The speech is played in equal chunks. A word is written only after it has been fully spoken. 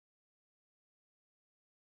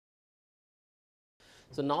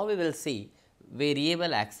So, now we will see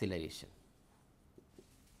variable acceleration.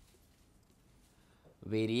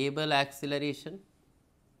 Variable acceleration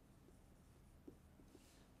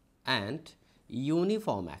and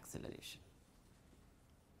uniform acceleration.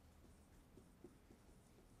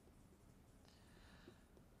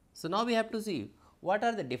 So, now we have to see what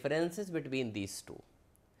are the differences between these two.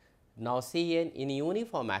 Now, see in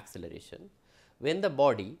uniform acceleration, when the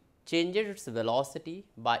body changes its velocity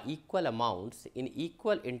by equal amounts in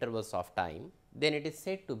equal intervals of time, then it is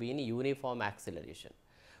said to be in uniform acceleration,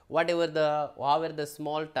 however the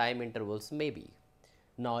small time intervals may be.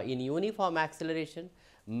 Now, in uniform acceleration,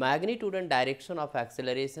 magnitude and direction of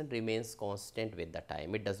acceleration remains constant with the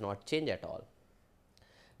time, it does not change at all.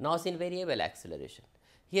 Now, in variable acceleration,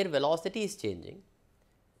 here velocity is changing,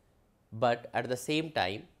 but at the same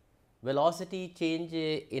time velocity change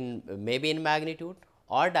in maybe in magnitude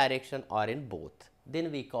or direction or in both,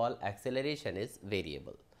 then we call acceleration is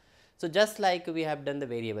variable. So, just like we have done the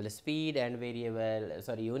variable speed and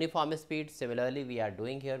uniform speed, similarly we are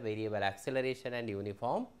doing here variable acceleration and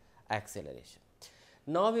uniform acceleration.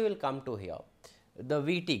 Now, we will come to here the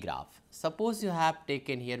Vt graph. Suppose you have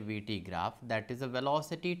taken here Vt graph, that is a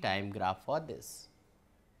velocity time graph for this.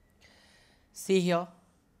 See here,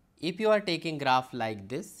 if you are taking graph like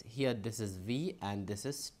this, here this is V and this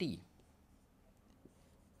is T,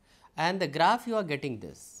 and the graph you are getting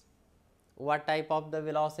this, what type of the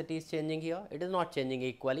velocity is changing here? It is not changing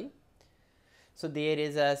equally. So, there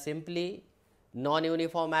is a simply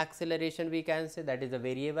non-uniform acceleration, we can say, that is a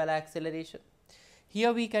variable acceleration.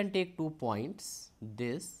 Here we can take 2 points,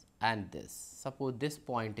 this and this. Suppose this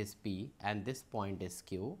point is P and this point is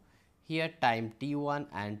Q, here time T1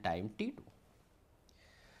 and time T2.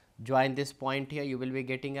 Join this point here, you will be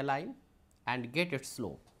getting a line and get its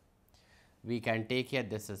slope. We can take here,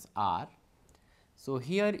 this is R. So,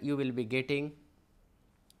 here you will be getting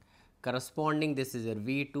corresponding, this is your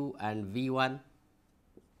V2 and V1.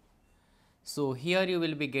 So, here you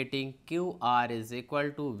will be getting QR is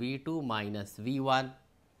equal to V2 minus V1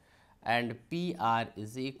 and PR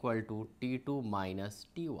is equal to T2 minus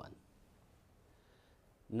T1.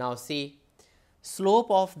 Now, see,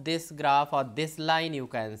 slope of this graph or this line, you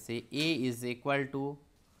can say A is equal to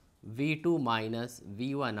V2 minus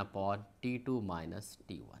V1 upon T2 minus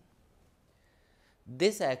T1.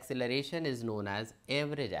 This acceleration is known as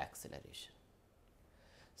average acceleration.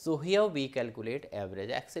 So, here we calculate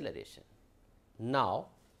average acceleration. Now,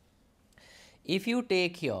 if you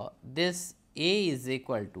take here this A is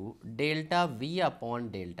equal to delta V upon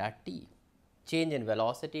delta T, change in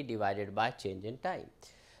velocity divided by change in time.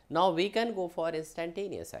 Now, we can go for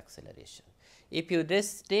instantaneous acceleration. If you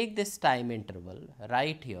take this time interval,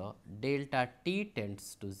 write here delta T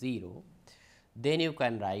tends to 0, then you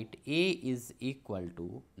can write A is equal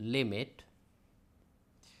to limit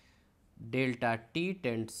delta T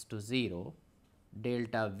tends to 0,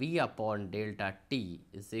 delta V upon delta T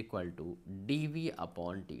is equal to dV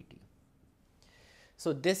upon dt.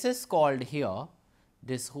 So, this is called here,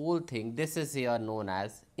 this whole thing, this is here known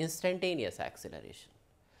as instantaneous acceleration.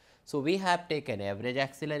 So, we have taken average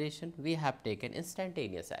acceleration, we have taken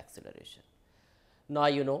instantaneous acceleration. Now,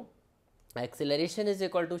 you know acceleration is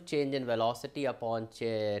equal to change in velocity upon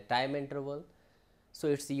time interval. So,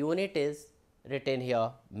 its unit is written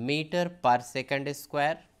here meter per second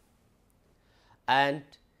square, and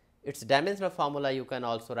its dimensional formula you can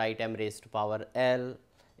also write m raised to power L,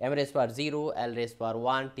 m raised to power 0, L raised to power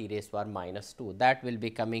 1, T raised to power minus 2. That will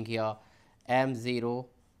be coming here m0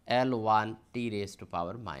 L1 T raised to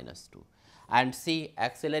power minus 2. And see,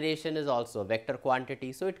 acceleration is also a vector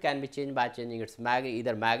quantity. So, it can be changed by changing its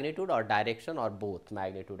either magnitude or direction or both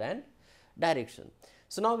magnitude and direction.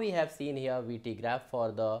 So, now we have seen here Vt graph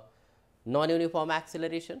for the non-uniform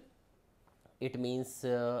acceleration. It means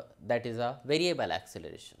that is a variable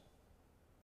acceleration.